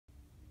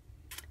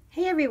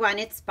Hey everyone,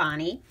 it's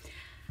Bonnie.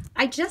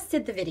 I just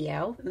did the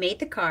video, made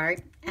the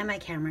card, and my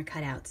camera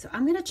cut out. So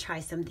I'm gonna try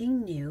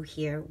something new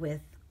here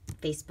with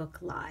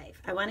Facebook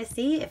Live. I wanna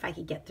see if I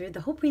could get through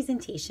the whole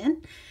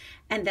presentation,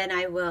 and then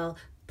I will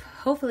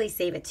hopefully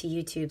save it to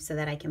YouTube so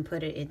that I can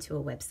put it into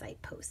a website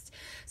post.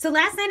 So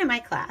last night in my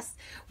class,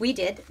 we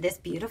did this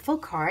beautiful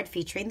card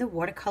featuring the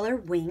Watercolor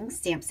Wings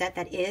stamp set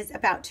that is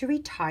about to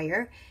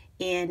retire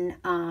in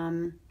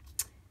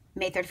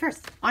May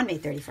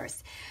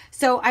 31st.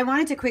 So I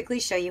wanted to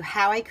quickly show you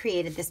how I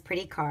created this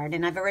pretty card,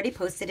 and I've already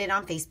posted it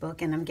on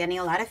Facebook, and I'm getting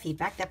a lot of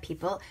feedback that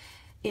people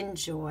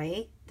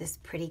enjoy this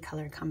pretty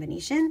color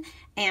combination,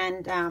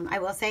 and I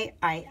will say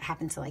I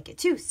happen to like it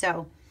too.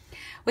 So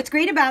what's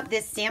great about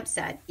this stamp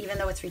set, even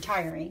though it's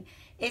retiring,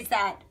 is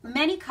that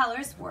many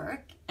colors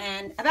work,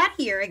 and about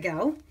a year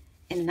ago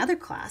in another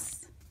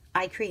class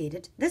I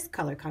created this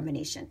color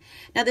combination.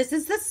 Now this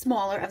is the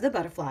smaller of the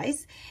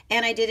butterflies,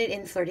 and I did it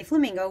in Flirty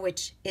Flamingo,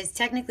 which is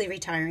technically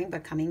retiring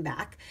but coming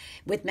back,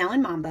 with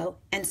Melon Mambo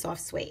and Soft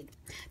Suede.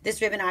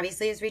 This ribbon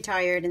obviously is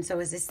retired, and so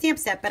is this stamp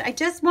set, but I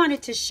just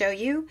wanted to show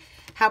you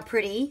how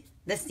pretty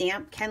the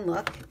stamp can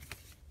look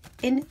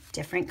in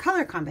different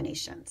color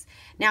combinations.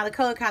 Now the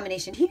color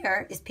combination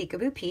here is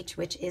Peekaboo Peach,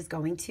 which is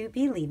going to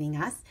be leaving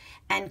us,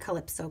 and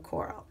Calypso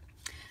Coral.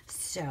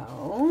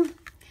 So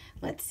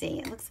let's see,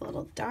 it looks a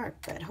little dark,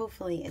 but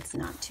hopefully it's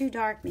not too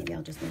dark. Maybe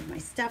I'll just move my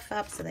stuff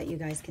up so that you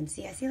guys can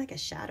see. I see like a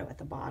shadow at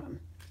the bottom.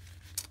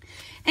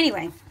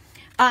 Anyway,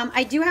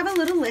 I do have a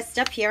little list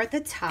up here at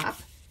the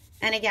top.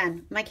 And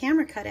again, my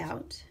camera cut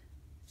out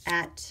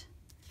at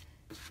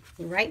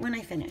right when I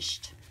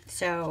finished.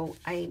 So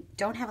I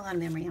don't have a lot of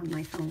memory on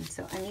my phone,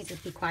 so I need to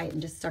be quiet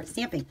and just start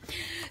stamping.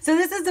 So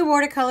this is the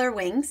Watercolor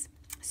Wings.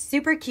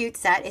 Super cute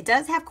set. It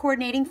does have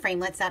coordinating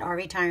framelets that are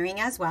retiring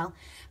as well,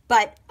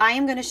 but I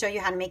am going to show you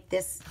how to make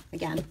this,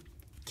 again,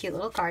 cute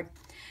little card,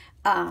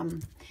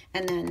 and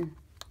then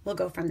we'll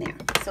go from there.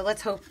 So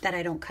let's hope that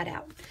I don't cut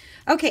out.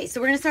 Okay, so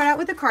we're going to start out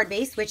with the card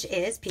base, which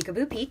is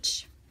Peekaboo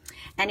Peach,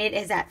 and it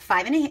is at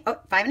 5.5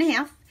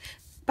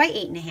 by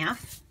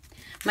 8.5.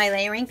 My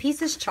layering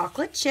piece is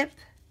Chocolate Chip,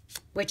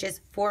 which is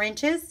 4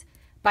 inches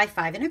by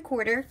 5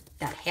 1/4,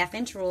 that 1/2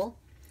 inch rule.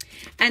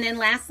 And then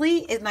lastly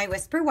is my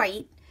Whisper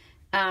White,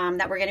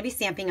 that we're going to be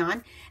stamping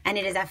on, and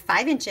it is at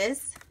 5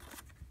 inches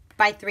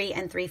by 3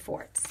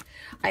 3/4.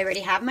 I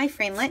already have my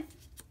framelit,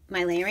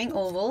 my layering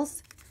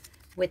ovals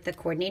with the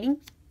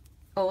coordinating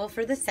oval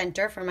for the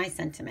center for my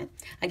sentiment.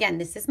 Again,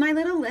 this is my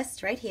little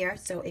list right here,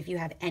 so if you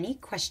have any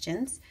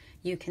questions,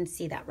 you can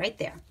see that right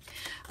there.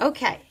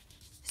 Okay,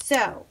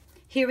 so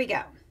here we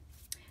go.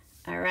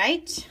 All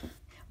right.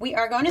 We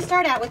are going to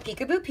start out with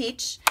Peekaboo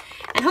Peach,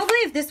 and hopefully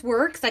if this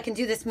works, I can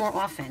do this more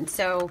often.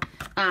 So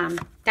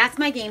that's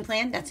my game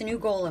plan. That's a new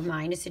goal of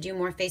mine, is to do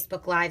more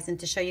Facebook Lives and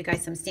to show you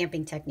guys some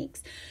stamping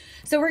techniques.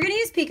 So we're going to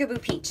use Peekaboo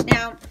Peach.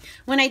 Now,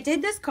 when I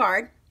did this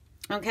card,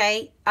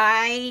 okay,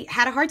 I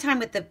had a hard time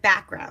with the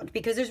background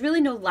because there's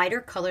really no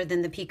lighter color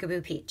than the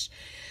Peekaboo Peach.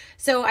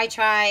 So I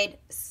tried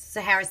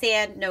Sahara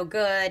Sand, no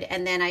good,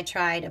 and then I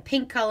tried a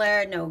pink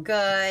color, no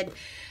good.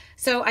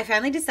 So I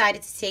finally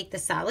decided to take the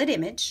solid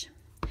image.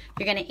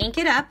 You're going to ink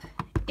it up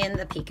in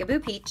the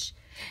Peekaboo Peach,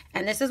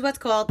 and this is what's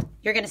called,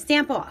 you're going to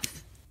stamp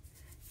off.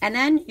 And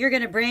then you're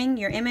going to bring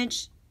your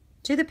image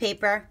to the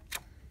paper,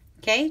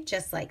 okay,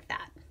 just like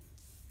that.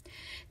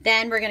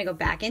 Then we're going to go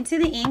back into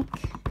the ink.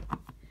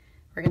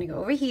 We're going to go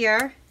over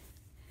here,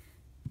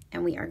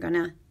 and we are going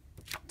to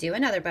do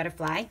another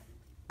butterfly.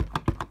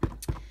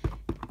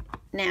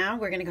 Now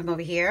we're going to come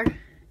over here,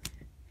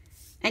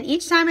 and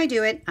each time I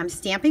do it, I'm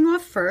stamping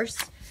off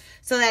first,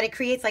 so that it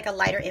creates like a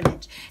lighter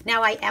image.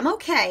 Now I am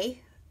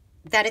okay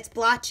that it's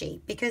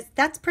blotchy because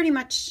that's pretty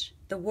much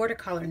the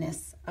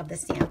watercolorness of the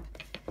stamp.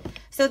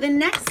 So the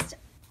next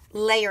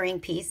layering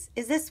piece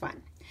is this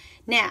one.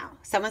 Now,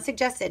 someone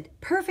suggested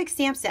perfect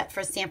stamp set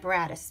for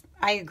Stamparatus.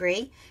 I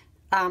agree,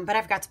 but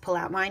I've got to pull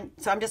out mine,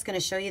 so I'm just gonna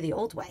show you the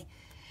old way.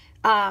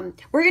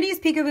 We're gonna use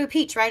Peekaboo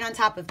Peach right on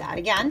top of that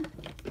again.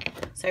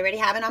 So I already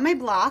have it on my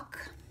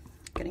block.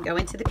 I'm gonna go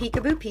into the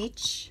Peekaboo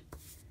Peach.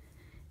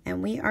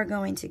 And we are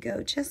going to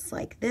go just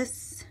like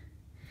this.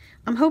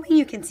 I'm hoping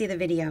you can see the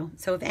video.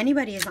 So if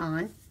anybody is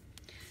on,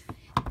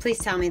 please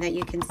tell me that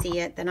you can see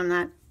it, that I'm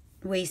not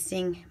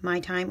wasting my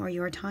time or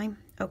your time.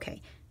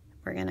 Okay,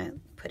 we're gonna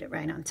put it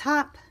right on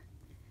top.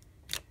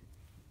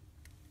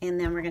 And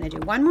then we're gonna do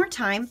one more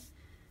time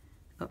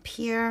up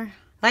here.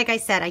 Like I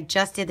said, I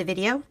just did the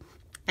video,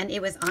 and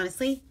it was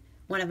honestly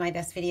one of my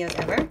best videos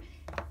ever.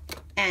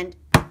 And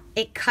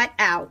it cut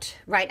out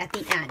right at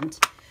the end.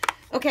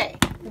 Okay,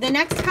 the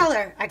next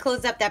color, I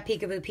closed up that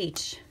Peekaboo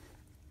Peach,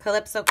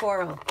 Calypso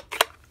Coral.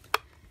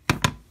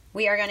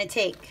 We are going to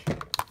take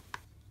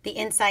the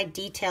inside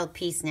detailed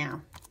piece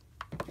now.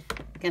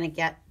 I'm going to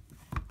get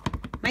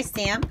my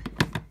stamp.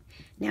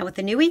 Now with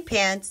the new ink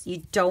pads,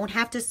 you don't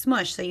have to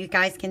smush, so you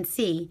guys can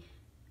see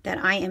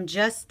that I am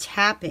just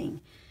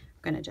tapping.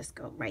 I'm going to just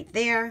go right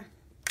there.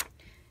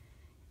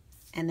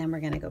 And then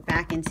we're going to go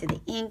back into the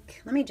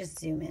ink. Let me just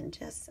zoom in.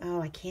 Oh,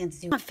 I can't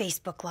zoom on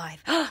Facebook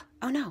Live.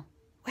 Oh no.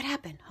 What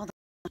happened? Hold on.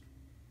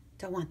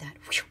 don't want that.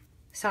 Whew.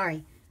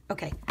 Sorry.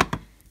 Okay,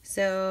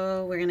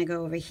 so we're gonna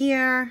go over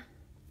here,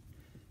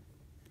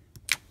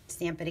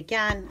 stamp it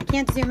again. I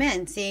can't zoom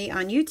in. See,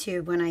 on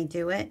YouTube when I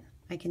do it,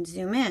 I can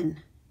zoom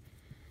in.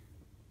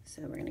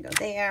 So we're gonna go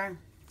there.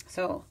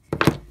 So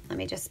let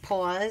me just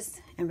pause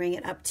and bring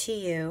it up to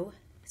you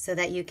so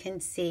that you can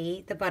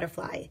see the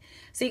butterfly.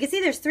 So you can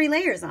see there's 3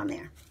 layers on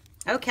there.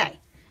 Okay,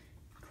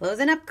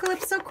 closing up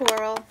Calypso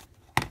Coral.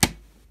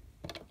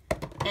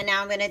 And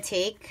now I'm gonna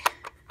take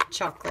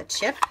chocolate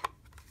chip.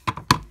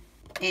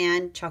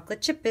 And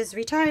chocolate chip is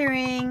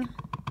retiring.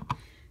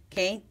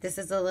 Okay, this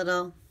is a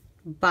little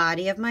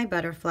body of my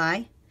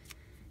butterfly.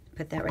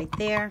 Put that right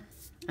there.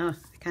 Oh,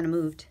 it kind of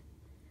moved.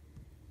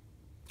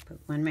 Put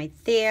one right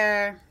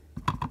there.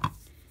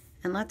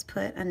 And let's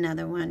put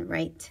another one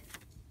right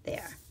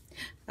there.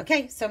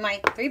 Okay, so my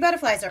 3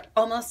 butterflies are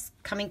almost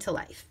coming to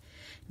life.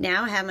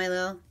 Now I have my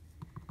little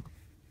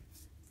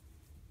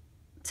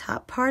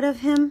top part of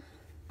him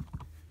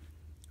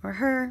or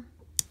her.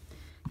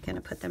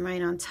 Gonna put them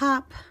right on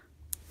top.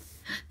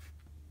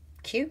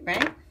 Cute,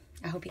 right?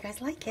 I hope you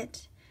guys like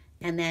it.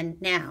 And then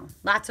now,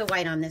 lots of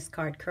white on this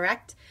card,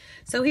 correct?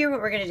 So here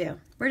what we're gonna do.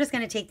 We're just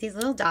gonna take these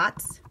little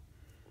dots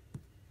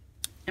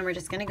and we're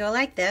just gonna go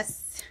like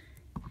this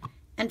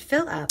and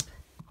fill up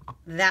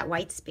that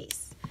white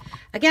space.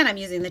 Again, I'm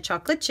using the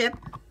chocolate chip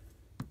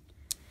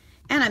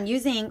and I'm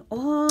using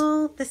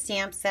all the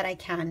stamps that I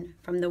can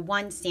from the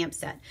one stamp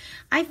set.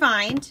 I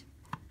find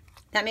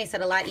that makes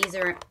it a lot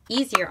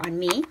easier on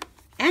me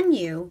and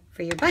you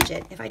for your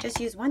budget if I just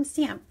use one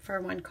stamp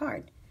for one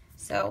card.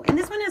 So, and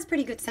this one has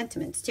pretty good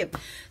sentiments too.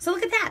 So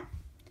look at that.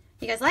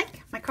 You guys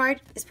like? My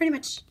card is pretty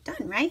much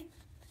done, right?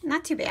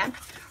 Not too bad.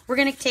 We're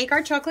gonna take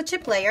our chocolate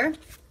chip layer,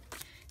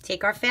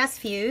 take our fast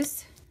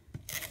fuse.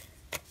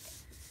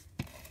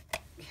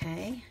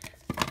 Okay.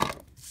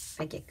 If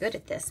I get good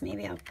at this,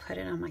 maybe I'll put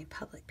it on my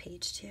public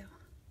page too.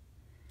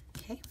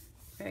 Okay,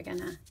 we're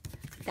gonna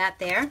put that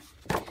there.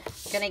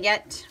 Gonna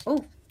get,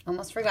 oh,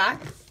 almost forgot.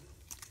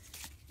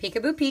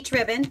 Peekaboo Peach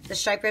ribbon. The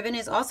stripe ribbon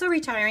is also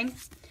retiring.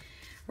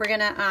 We're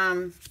gonna,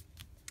 I'm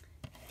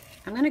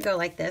gonna go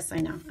like this.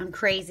 I know, I'm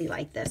crazy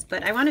like this,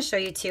 but I wanna show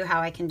you too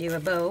how I can do a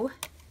bow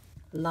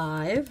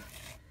live.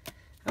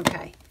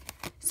 Okay,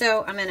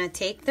 so I'm gonna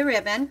take the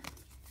ribbon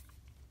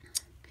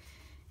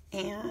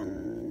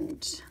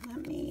and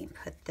let me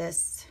put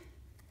this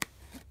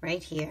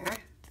right here.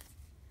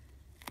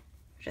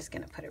 We're just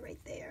gonna put it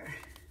right there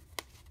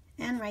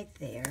and right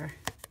there.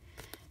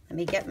 Let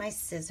me get my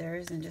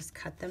scissors and just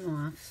cut them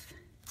off.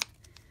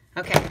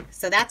 Okay,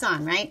 so that's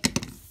on, right?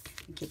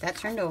 Keep that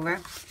turned over.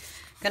 I'm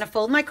gonna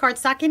fold my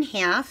cardstock in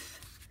half.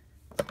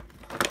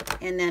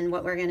 And then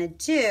what we're gonna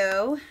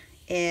do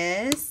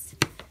is,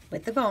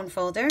 with the bone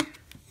folder,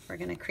 we're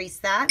gonna crease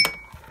that.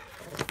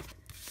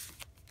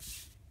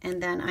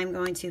 And then I'm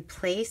going to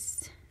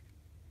place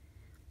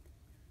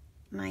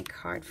my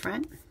card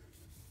front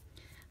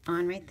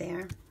on right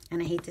there.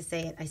 And I hate to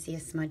say it, I see a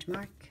smudge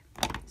mark.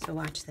 So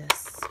watch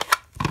this.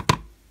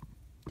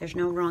 There's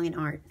no wrong in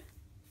art.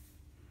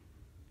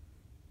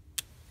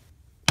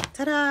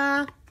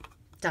 Ta-da!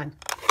 Done.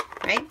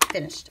 Right?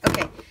 Finished.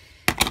 Okay.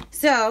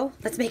 So,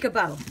 let's make a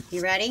bow.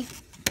 You ready?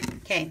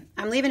 Okay.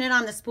 I'm leaving it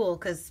on the spool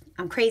because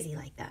I'm crazy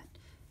like that.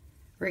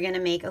 We're going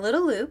to make a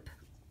little loop.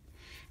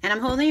 And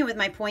I'm holding it with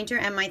my pointer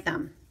and my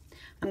thumb.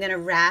 I'm going to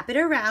wrap it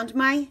around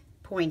my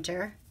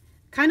pointer,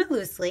 kind of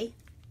loosely.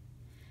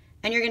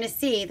 And you're going to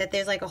see that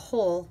there's like a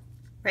hole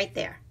right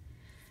there.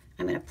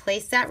 I'm going to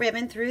place that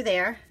ribbon through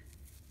there.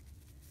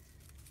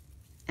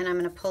 And I'm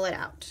going to pull it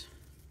out.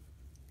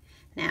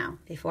 Now,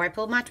 before I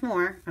pull much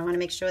more, I want to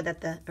make sure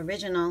that the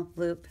original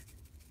loop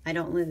I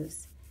don't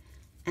lose.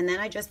 And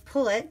then I just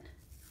pull it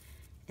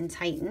and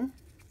tighten.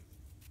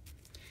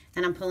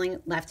 And I'm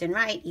pulling left and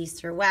right,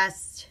 east or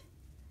west.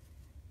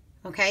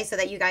 Okay, so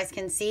that you guys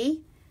can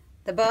see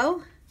the bow.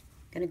 I'm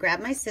going to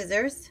grab my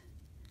scissors.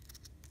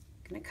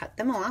 I'm going to cut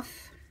them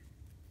off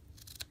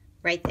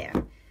right there.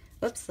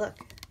 Oops, look.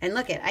 And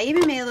look it, I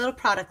even made a little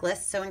product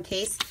list, so in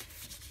case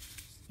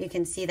you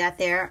can see that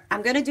there.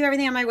 I'm going to do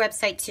everything on my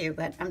website too,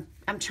 but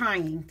I'm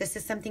trying. This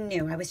is something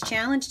new. I was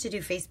challenged to do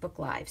Facebook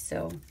Live,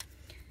 so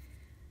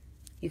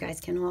you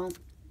guys can all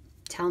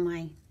tell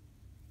my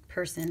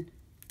person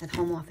at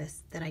home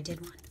office that I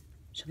did one.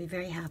 She'll be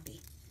very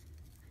happy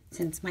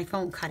since my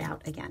phone cut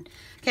out again.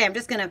 Okay, I'm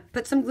just going to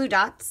put some glue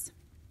dots.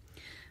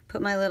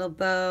 Put my little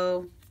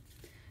bow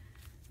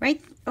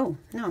right. Oh,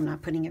 no, I'm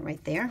not putting it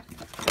right there.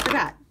 I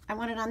forgot. I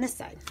want it on this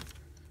side.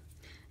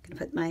 I'm going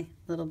to put my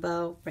little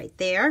bow right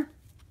there.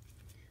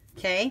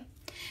 Okay,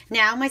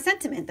 now my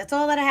sentiment, that's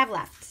all that I have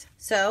left.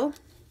 So,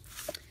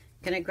 I'm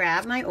going to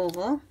grab my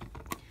oval,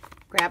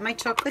 grab my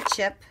chocolate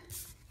chip,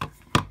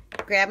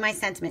 grab my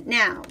sentiment.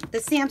 Now, the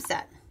stamp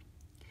set,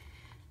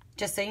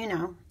 just so you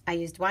know, I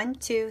used 1,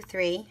 2,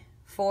 3,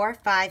 4,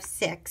 5,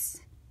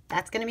 6.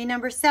 That's going to be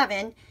number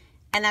 7,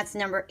 and that's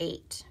number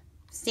 8.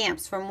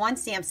 Stamps from one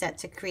stamp set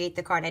to create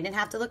the card. I didn't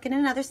have to look at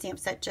another stamp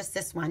set, just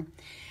this one.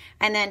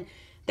 And then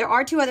there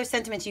are 2 other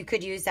sentiments you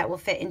could use that will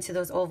fit into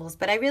those ovals,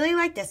 but I really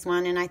like this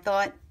one, and I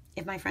thought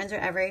if my friends are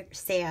ever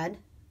sad,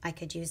 I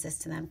could use this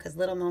to them because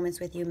little moments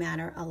with you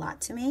matter a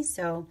lot to me.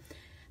 So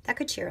that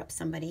could cheer up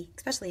somebody,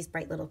 especially these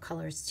bright little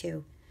colors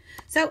too.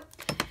 So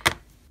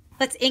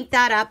let's ink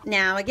that up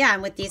now.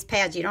 Again, with these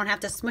pads, you don't have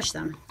to smush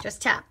them,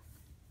 just tap.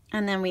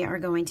 And then we are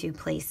going to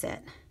place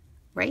it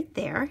right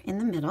there in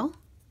the middle.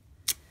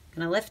 I'm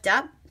going to lift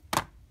up.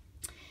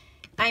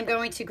 I'm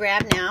going to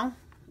grab now,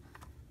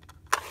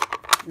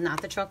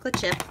 not the chocolate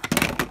chip,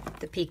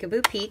 the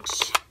Peekaboo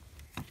Peach.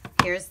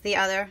 Here's the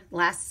other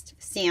last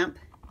stamp.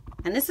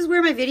 And this is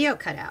where my video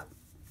cut out.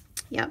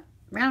 Yep,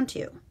 round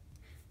 2.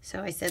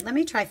 So I said, let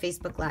me try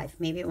Facebook Live.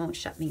 Maybe it won't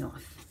shut me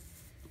off.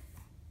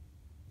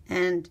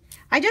 And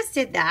I just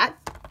did that.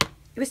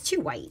 It was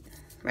too white,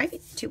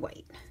 right? Too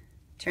white.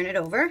 Turn it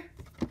over.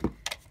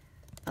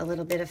 A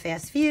little bit of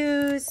fast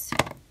fuse.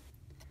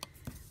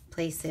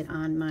 Place it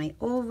on my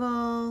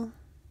oval.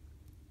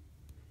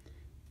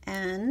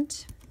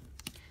 And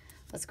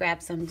let's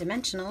grab some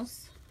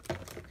dimensionals.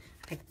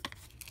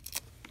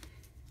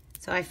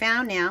 So I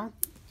found now,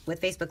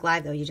 with Facebook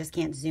Live though, you just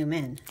can't zoom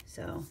in.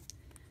 So I'm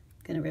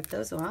going to rip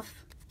those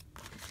off.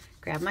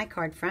 Grab my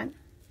card front.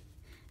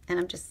 And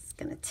I'm just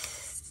going to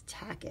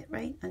tack it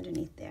right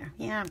underneath there.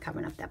 Yeah, I'm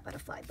covering up that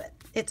butterfly, but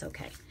it's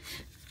okay.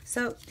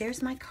 So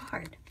there's my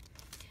card.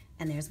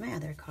 And there's my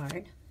other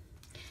card.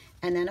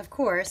 And then, of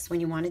course, when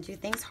you want to do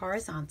things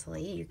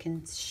horizontally, you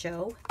can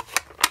show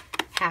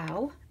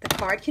how the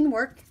card can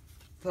work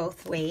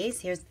both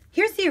ways. Here's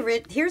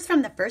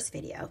from the first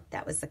video.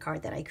 That was the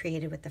card that I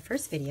created with the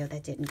first video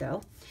that didn't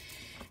go.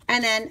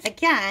 And then,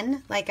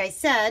 again, like I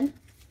said,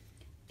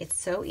 it's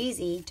so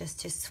easy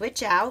just to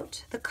switch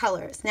out the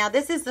colors. Now,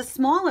 this is the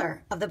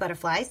smaller of the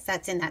butterflies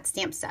that's in that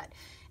stamp set.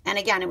 And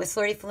again, it was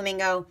Flirty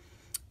Flamingo.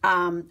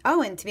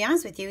 Oh, and to be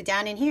honest with you,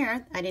 down in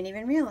here, I didn't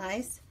even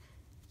realize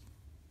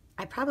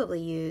I probably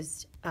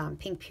used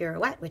Pink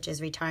Pirouette, which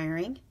is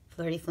Retiring,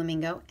 Flirty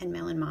Flamingo, and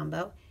Melon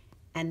Mambo.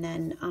 And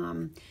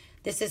then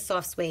this is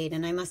Soft Suede,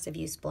 and I must have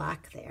used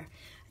black there.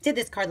 I did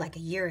this card like a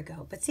year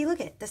ago. But see,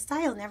 look at it. The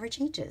style never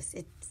changes.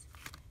 It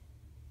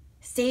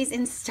stays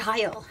in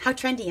style. How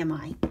trendy am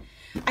I?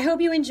 I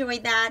hope you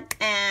enjoyed that,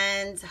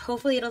 and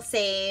hopefully it'll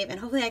save, and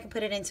hopefully I can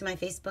put it into my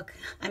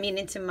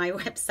into my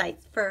website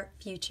for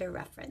future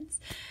reference.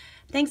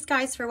 Thanks,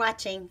 guys, for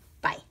watching.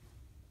 Bye.